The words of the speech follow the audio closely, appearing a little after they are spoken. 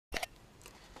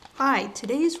Hi,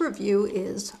 today's review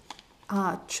is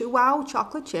Chuao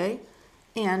chocolate chai,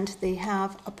 and they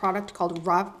have a product called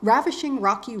Ravishing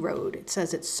Rocky Road. It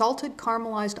says it's salted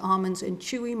caramelized almonds and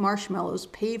chewy marshmallows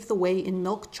pave the way in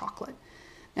milk chocolate.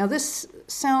 Now this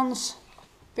sounds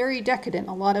very decadent.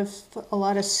 A lot of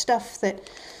stuff that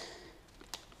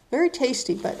very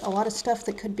tasty, but a lot of stuff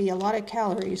that could be a lot of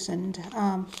calories and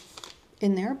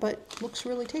in there, but looks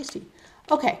really tasty.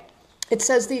 Okay. It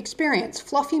says the experience.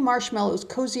 Fluffy marshmallows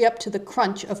cozy up to the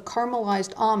crunch of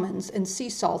caramelized almonds and sea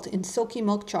salt in silky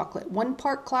milk chocolate. 1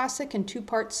 part classic and 2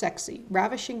 parts sexy.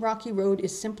 Ravishing Rocky Road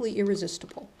is simply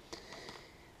irresistible.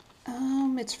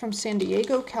 It's from San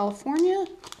Diego, California.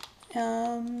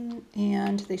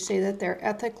 And they say that they're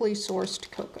ethically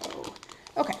sourced cocoa.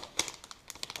 Okay.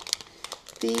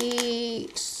 The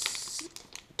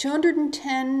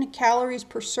 210 calories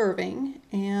per serving,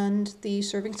 and the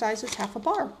serving size is half a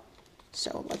bar.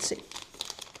 So let's see.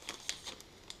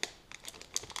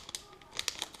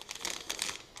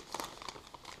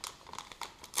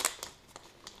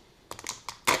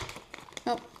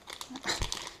 Oh,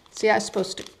 see, I was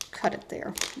supposed to cut it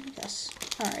there, I guess.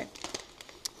 All right.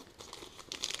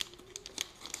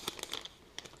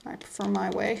 I prefer my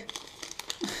way.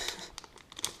 Because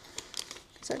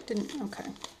that didn't, okay.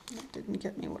 That didn't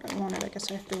get me what I wanted. I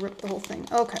guess I have to rip the whole thing.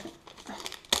 Okay.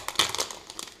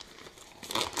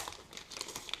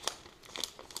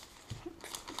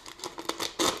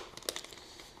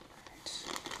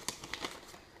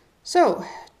 So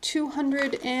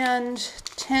 210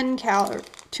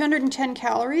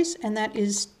 calories, and that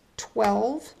is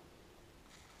 12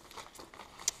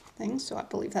 things. So I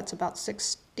believe that's about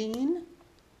 16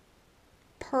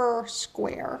 per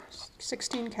square,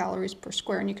 16 calories per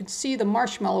square. And you can see the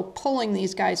marshmallow pulling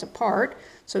these guys apart.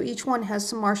 So each one has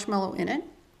some marshmallow in it.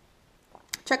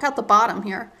 Check out the bottom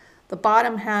here. The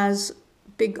bottom has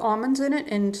big almonds in it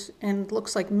and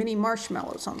looks like mini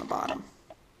marshmallows on the bottom.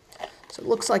 So it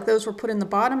looks like those were put in the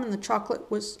bottom and the chocolate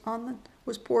was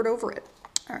poured over it.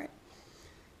 All right.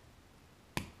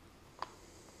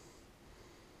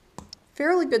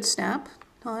 Fairly good snap.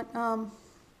 Not,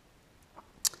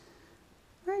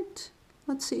 right.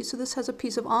 Let's see. So this has a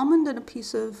piece of almond and a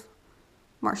piece of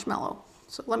marshmallow.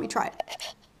 So let me try it.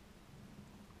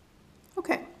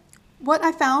 Okay. What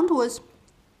I found was,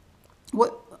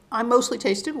 what I mostly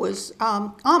tasted was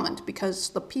almond, because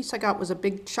the piece I got was a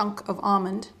big chunk of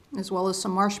almond as well as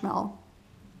some marshmallow.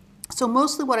 So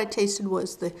mostly what I tasted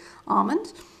was the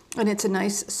almond, and it's a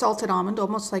nice salted almond,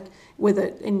 almost like with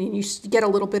it, and you get a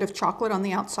little bit of chocolate on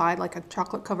the outside, like a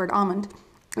chocolate covered almond,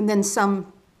 and then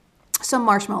some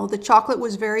marshmallow. The chocolate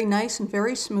was very nice and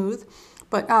very smooth,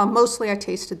 but mostly I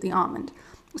tasted the almond.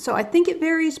 So I think it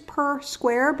varies per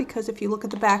square, because if you look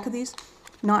at the back of these,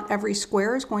 not every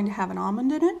square is going to have an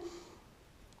almond in it.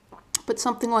 But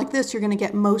something like this, you're going to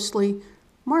get mostly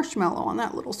marshmallow on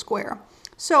that little square.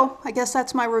 So I guess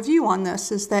that's my review on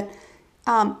this, is that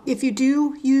if you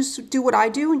do what I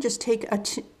do and just take a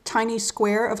tiny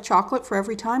square of chocolate for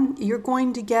every time, you're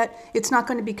going to get, it's not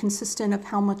going to be consistent of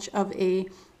how much of a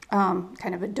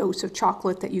kind of a dose of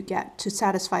chocolate that you get to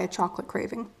satisfy a chocolate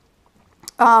craving.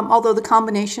 Although the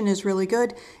combination is really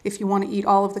good, if you want to eat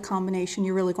all of the combination,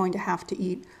 you're really going to have to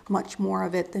eat much more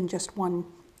of it than just one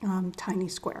tiny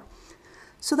square.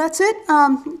 So that's it.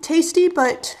 Tasty,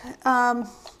 but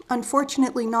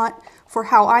unfortunately not for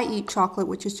how I eat chocolate,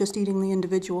 which is just eating the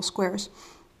individual squares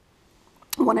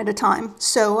one at a time.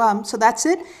 So, so that's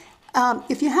it.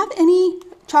 If you have any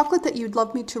chocolate that you'd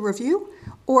love me to review,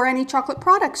 or any chocolate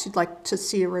products you'd like to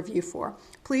see a review for,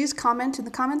 please comment in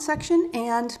the comment section,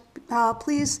 and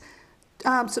please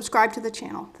subscribe to the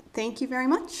channel. Thank you very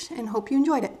much, and hope you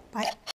enjoyed it. Bye.